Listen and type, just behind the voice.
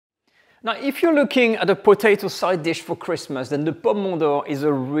Now, if you're looking at a potato side dish for Christmas, then the pomme d'Or is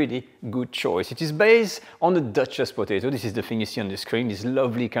a really good choice. It is based on the Duchess potato. This is the thing you see on the screen, this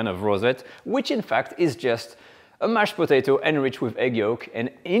lovely kind of rosette, which in fact is just a mashed potato enriched with egg yolk. And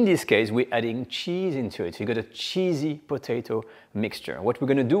in this case, we're adding cheese into it. So you got a cheesy potato mixture. What we're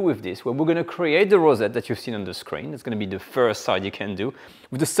gonna do with this, well, we're gonna create the rosette that you've seen on the screen. That's gonna be the first side you can do.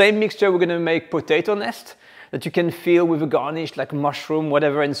 With the same mixture, we're gonna make potato nest that you can fill with a garnish like mushroom,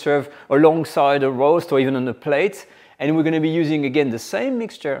 whatever, and serve alongside a roast or even on a plate. And we're gonna be using, again, the same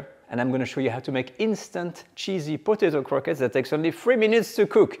mixture, and I'm gonna show you how to make instant cheesy potato croquettes that takes only 3 minutes to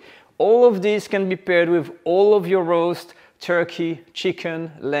cook. All of these can be paired with all of your roast, turkey, chicken,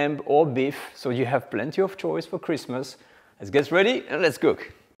 lamb, or beef, so you have plenty of choice for Christmas. Let's get ready and let's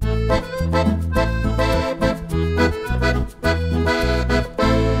cook.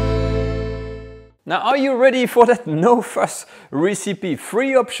 Now, are you ready for that no-fuss recipe?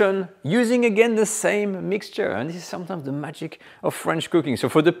 Free option, using again the same mixture. And this is sometimes the magic of French cooking. So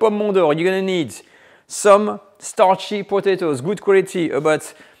for the pomme d'Or, you're gonna need some starchy potatoes, good quality,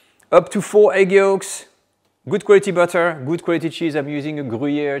 about up to 4 egg yolks, good quality butter, good quality cheese. I'm using a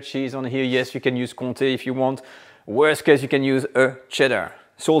gruyere cheese on here. Yes, you can use comte if you want. Worst case, you can use a cheddar.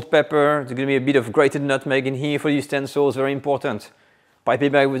 Salt, pepper, there's gonna be a bit of grated nutmeg in here for the utensils, very important.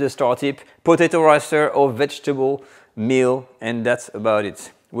 Piping bag with a star tip, potato ricer or vegetable meal, and that's about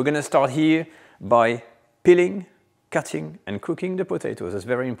it. We're gonna start here by peeling, cutting, and cooking the potatoes. That's a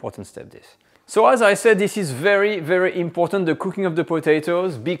very important step, this. So as I said, this is very, very important, the cooking of the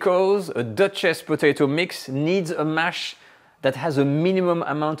potatoes, because a Duchess potato mix needs a mash that has a minimum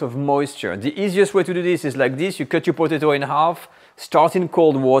amount of moisture. The easiest way to do this is like this. You cut your potato in half, start in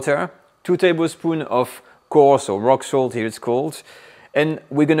cold water, 2 tablespoons of coarse or rock salt, here it's called, and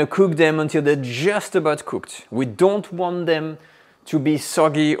we're gonna cook them until they're just about cooked. We don't want them to be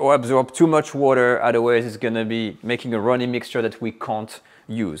soggy or absorb too much water, otherwise it's gonna be making a runny mixture that we can't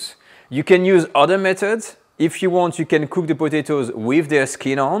use. You can use other methods. If you want, you can cook the potatoes with their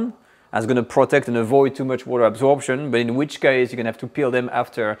skin on. That's gonna protect and avoid too much water absorption, but in which case you're gonna have to peel them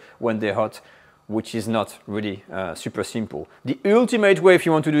after when they're hot, which is not really super simple. The ultimate way, if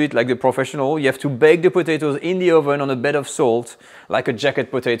you want to do it like the professional, you have to bake the potatoes in the oven on a bed of salt, like a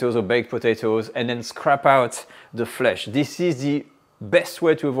jacket potatoes or baked potatoes, and then scrape out the flesh. This is the best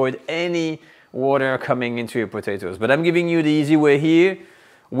way to avoid any water coming into your potatoes. But I'm giving you the easy way here.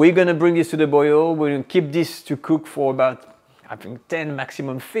 We're gonna bring this to the boil. We're gonna keep this to cook for about, I think, 10,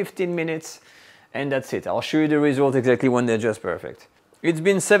 maximum 15 minutes, and that's it. I'll show you the result exactly when they're just perfect. It's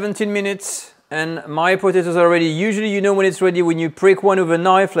been 17 minutes. And my potatoes are ready. Usually you know when it's ready when you prick one with a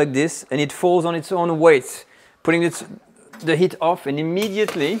knife like this and it falls on its own weight, putting the heat off, and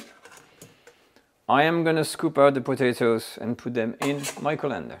immediately I am gonna scoop out the potatoes and put them in my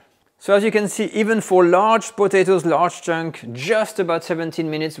colander. So as you can see, even for large potatoes, large chunk, just about 17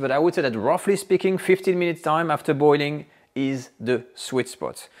 minutes, but I would say that roughly speaking, 15 minutes time after boiling is the sweet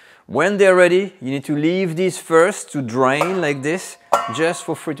spot. When they're ready, you need to leave these first to drain like this, just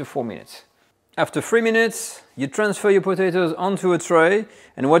for 3 to 4 minutes. After 3 minutes, you transfer your potatoes onto a tray,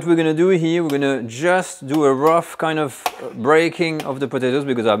 and what we're gonna do here, we're gonna just do a rough kind of breaking of the potatoes,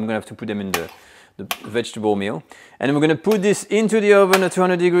 because I'm gonna have to put them in the vegetable meal. And we're gonna put this into the oven at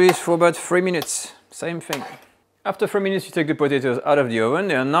 200 degrees for about 3 minutes. Same thing. After 3 minutes, you take the potatoes out of the oven.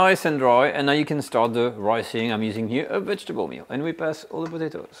 They are nice and dry, and now you can start the ricing. I'm using here a vegetable meal, and we pass all the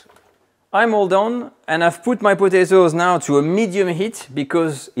potatoes. I'm all done, and I've put my potatoes now to a medium heat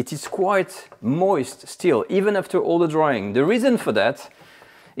because it is quite moist still, even after all the drying. The reason for that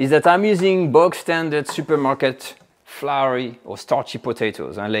is that I'm using bog standard supermarket floury or starchy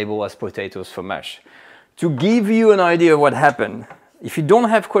potatoes. I label as potatoes for mash. To give you an idea of what happened, if you don't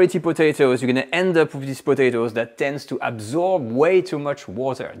have quality potatoes, you're gonna end up with these potatoes that tends to absorb way too much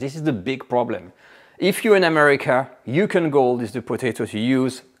water. This is the big problem. If you're in America, Yukon Gold is the potato to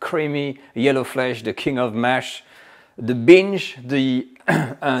use, creamy, yellow flesh, the king of mash. The binge, the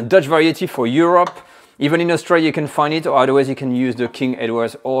Dutch variety for Europe. Even in Australia you can find it, or otherwise you can use the King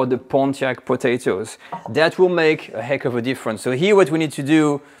Edwards or the Pontiac potatoes. That will make a heck of a difference. So here what we need to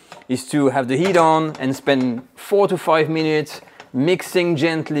do is to have the heat on and spend 4 to 5 minutes mixing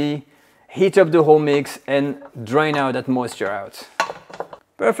gently, heat up the whole mix and drain out that moisture out.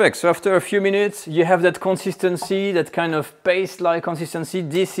 Perfect, so after a few minutes you have that consistency, that kind of paste-like consistency.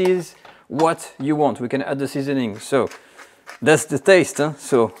 This is what you want. We can add the seasoning. So that's the taste, huh?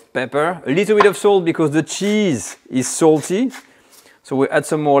 So pepper, a little bit of salt because the cheese is salty. So we'll add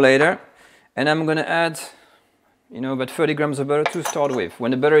some more later. And I'm gonna add, about 30 grams of butter to start with.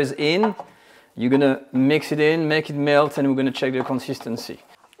 When the butter is in, you're gonna mix it in, make it melt, and we're gonna check the consistency.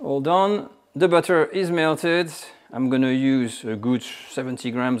 All done. The butter is melted. I'm going to use a good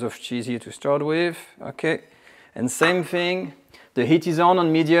 70 grams of cheese here to start with. Okay. And same thing. The heat is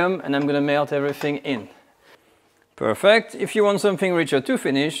on medium, and I'm going to melt everything in. Perfect. If you want something richer to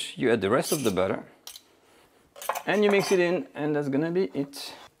finish, you add the rest of the butter. And you mix it in, and that's going to be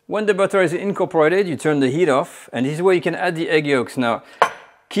it. When the butter is incorporated, you turn the heat off, and this is where you can add the egg yolks. Now,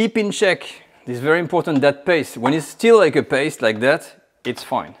 keep in check, this is very important, that paste. When it's still like a paste like that, it's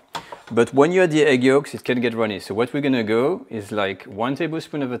fine. But when you add the egg yolks, it can get runny. So what we're gonna go is like 1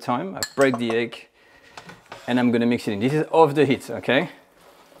 tablespoon at a time. I break the egg, and I'm gonna mix it in. This is off the heat, okay?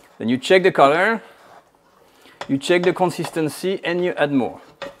 Then you check the color, you check the consistency, and you add more.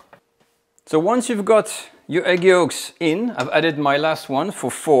 So once you've got your egg yolks in, I've added my last one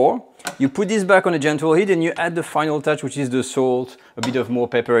for 4. You put this back on a gentle heat and you add the final touch, which is the salt, a bit of more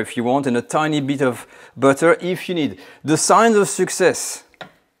pepper if you want, and a tiny bit of butter if you need. The signs of success.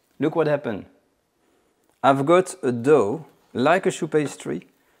 Look what happened. I've got a dough, like a choux pastry,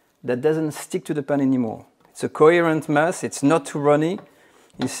 that doesn't stick to the pan anymore. It's a coherent mass, it's not too runny,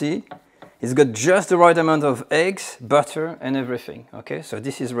 you see? It's got just the right amount of eggs, butter, and everything. Okay, so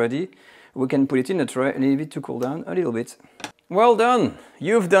this is ready. We can put it in a tray and leave it to cool down a little bit. Well done!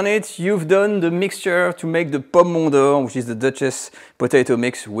 You've done it. You've done the mixture to make the pomme d'or, which is the Duchess potato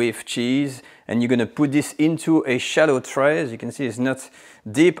mix with cheese. And you're going to put this into a shallow tray. As you can see, it's not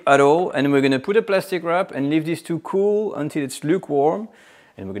deep at all. And we're going to put a plastic wrap and leave this to cool until it's lukewarm.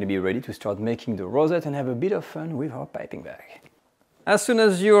 And we're going to be ready to start making the rosette and have a bit of fun with our piping bag. As soon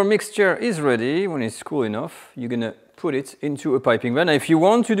as your mixture is ready, when it's cool enough, you're going to put it into a piping bag. Now, if you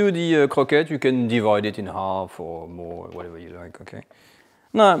want to do the croquette, you can divide it in half or more, whatever you like, okay?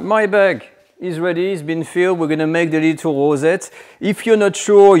 Now, my bag is ready, it's been filled. We're going to make the little rosette. If you're not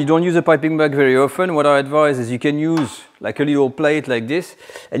sure, you don't use a piping bag very often, what I advise is you can use like a little plate like this,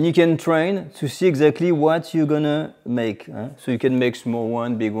 and you can train to see exactly what you're going to make. So you can make small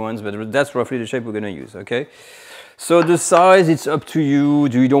ones, big ones, but that's roughly the shape we're going to use, okay? So the size, it's up to you.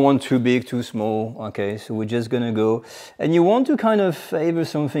 You don't want too big, too small. Okay, so we're just gonna go. And you want to kind of favor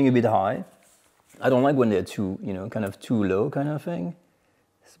something a bit high. I don't like when they're too, kind of too low kind of thing.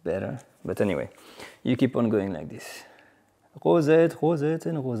 It's better. But anyway, you keep on going like this. Rosette, rosette,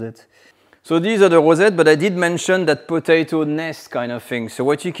 and rosette. So these are the rosette, but I did mention that potato nest kind of thing. So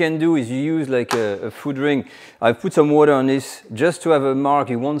what you can do is you use like a food ring. I've put some water on this just to have a mark.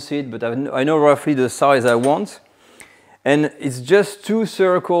 You won't see it, but I know roughly the size I want. And it's just 2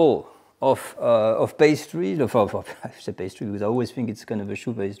 circles of pastry, I say pastry because I always think it's kind of a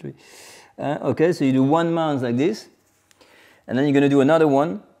choux pastry. Okay, so you do 1 mound like this, and then you're going to do another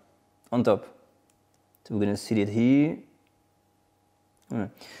one on top. So we're going to sit it here.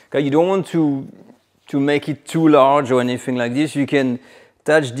 Okay, you don't want to make it too large or anything like this. You can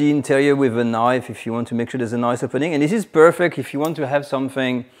touch the interior with a knife if you want to make sure there's a nice opening. And this is perfect if you want to have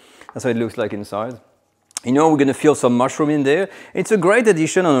something, that's how it looks like inside. We're going to feel some mushroom in there. It's a great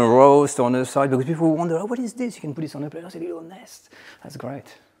addition on a roast on the side because people wonder, oh, what is this? You can put this on a plate. It's a little nest. That's great.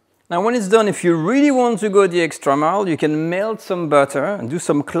 Now, when it's done, if you really want to go the extra mile, you can melt some butter and do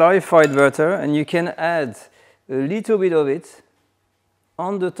some clarified butter, and you can add a little bit of it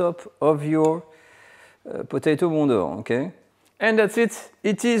on the top of your potato d'or, okay? And that's it.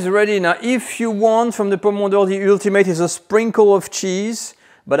 It is ready. Now, if you want from the pomme d'or, the ultimate is a sprinkle of cheese.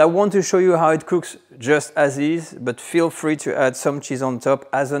 But I want to show you how it cooks just as is, but feel free to add some cheese on top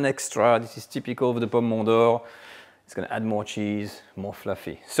as an extra. This is typical of the pomme d'or. It's going to add more cheese, more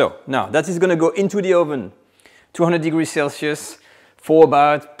fluffy. So now that is going to go into the oven, 200 degrees Celsius for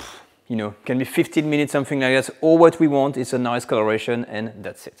about, can be 15 minutes, something like that. All what we want is a nice coloration, and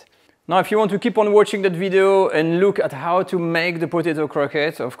that's it. Now, if you want to keep on watching that video and look at how to make the potato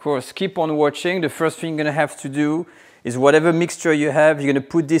croquette, of course, keep on watching. The first thing you're going to have to do is whatever mixture you have, you're going to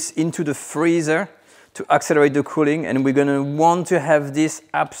put this into the freezer to accelerate the cooling, and we're going to want to have this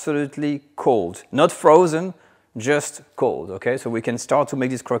absolutely cold. Not frozen, just cold, okay? So we can start to make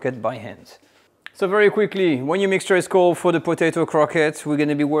this croquette by hand. So very quickly, when your mixture is cold for the potato croquette, we're going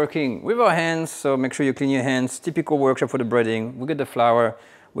to be working with our hands, so make sure you clean your hands. Typical workshop for the breading. We got the flour,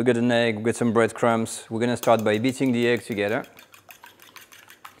 we got an egg, we got some breadcrumbs. We're going to start by beating the egg together.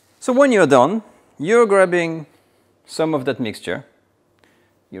 So when you're done, you're grabbing some of that mixture,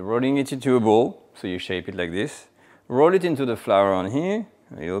 you're rolling it into a bowl, so you shape it like this, roll it into the flour on here,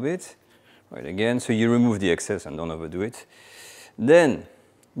 a little bit, right again, so you remove the excess and don't overdo it. Then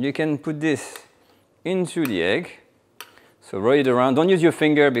you can put this into the egg, so roll it around, don't use your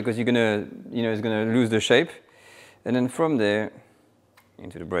finger because you're gonna, it's gonna lose the shape, and then from there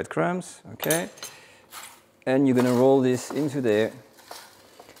into the breadcrumbs, okay, and you're gonna roll this into there.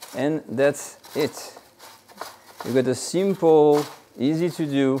 And that's it. You got a simple, easy to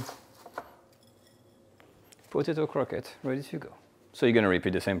do potato croquette ready to go. So you're gonna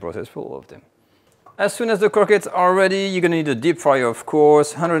repeat the same process for all of them. As soon as the croquettes are ready, you're gonna need a deep fryer, of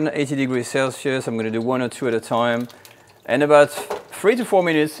course, 180 degrees Celsius. I'm gonna do 1 or 2 at a time. And about 3 to 4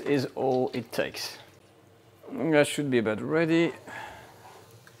 minutes is all it takes. That should be about ready.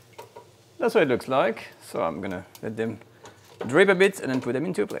 That's what it looks like. So I'm gonna let them drape a bit and then put them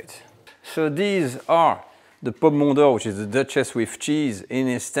into a plate. So these are the pomme mondor, which is the Duchess with cheese in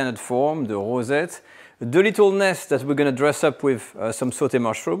its standard form, the rosette. The little nest that we're gonna dress up with some sauté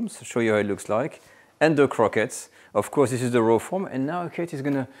mushrooms, show you how it looks like, and the croquettes. Of course, this is the raw form, and now Kate is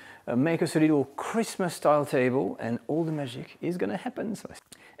gonna make us a little Christmas-style table, and all the magic is gonna happen.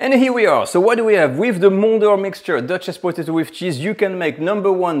 And here we are. So what do we have? With the mondor mixture, Duchess potato with cheese, you can make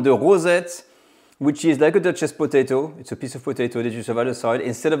number one, the rosette, which is like a Duchess potato. It's a piece of potato that you serve at the side.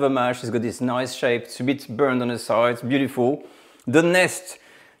 Instead of a mash, it's got this nice shape. It's a bit burned on the sides, beautiful. The nest,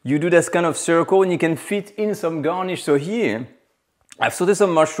 you do this kind of circle and you can fit in some garnish. So here, I've sauteed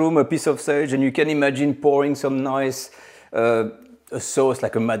some mushroom, a piece of sage, and you can imagine pouring some nice a sauce,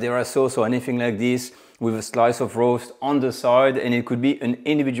 like a Madeira sauce or anything like this, with a slice of roast on the side, and it could be an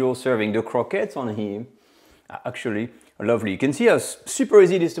individual serving. The croquettes on here are actually lovely. You can see how super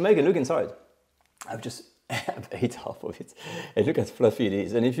easy it is to make, and look inside. I've just ate half of it, and look how fluffy it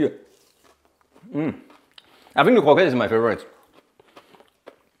is. And if you, I think the croquette is my favorite.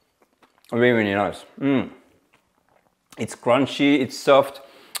 Really, really nice. It's crunchy, it's soft,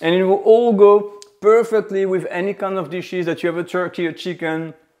 and it will all go perfectly with any kind of dishes that you have, a turkey, a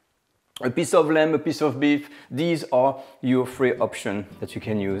chicken, a piece of lamb, a piece of beef. These are your 3 options that you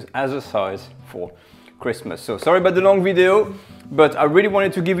can use as a size for Christmas. So sorry about the long video, but I really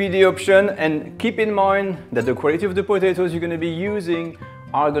wanted to give you the option, and keep in mind that the quality of the potatoes you're going to be using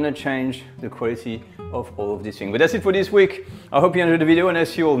are going to change the quality of all of these things. But that's it for this week. I hope you enjoyed the video, and I'll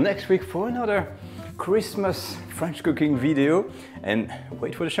see you all next week for another Christmas French cooking video. And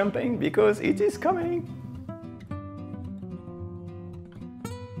wait for the champagne because it is coming.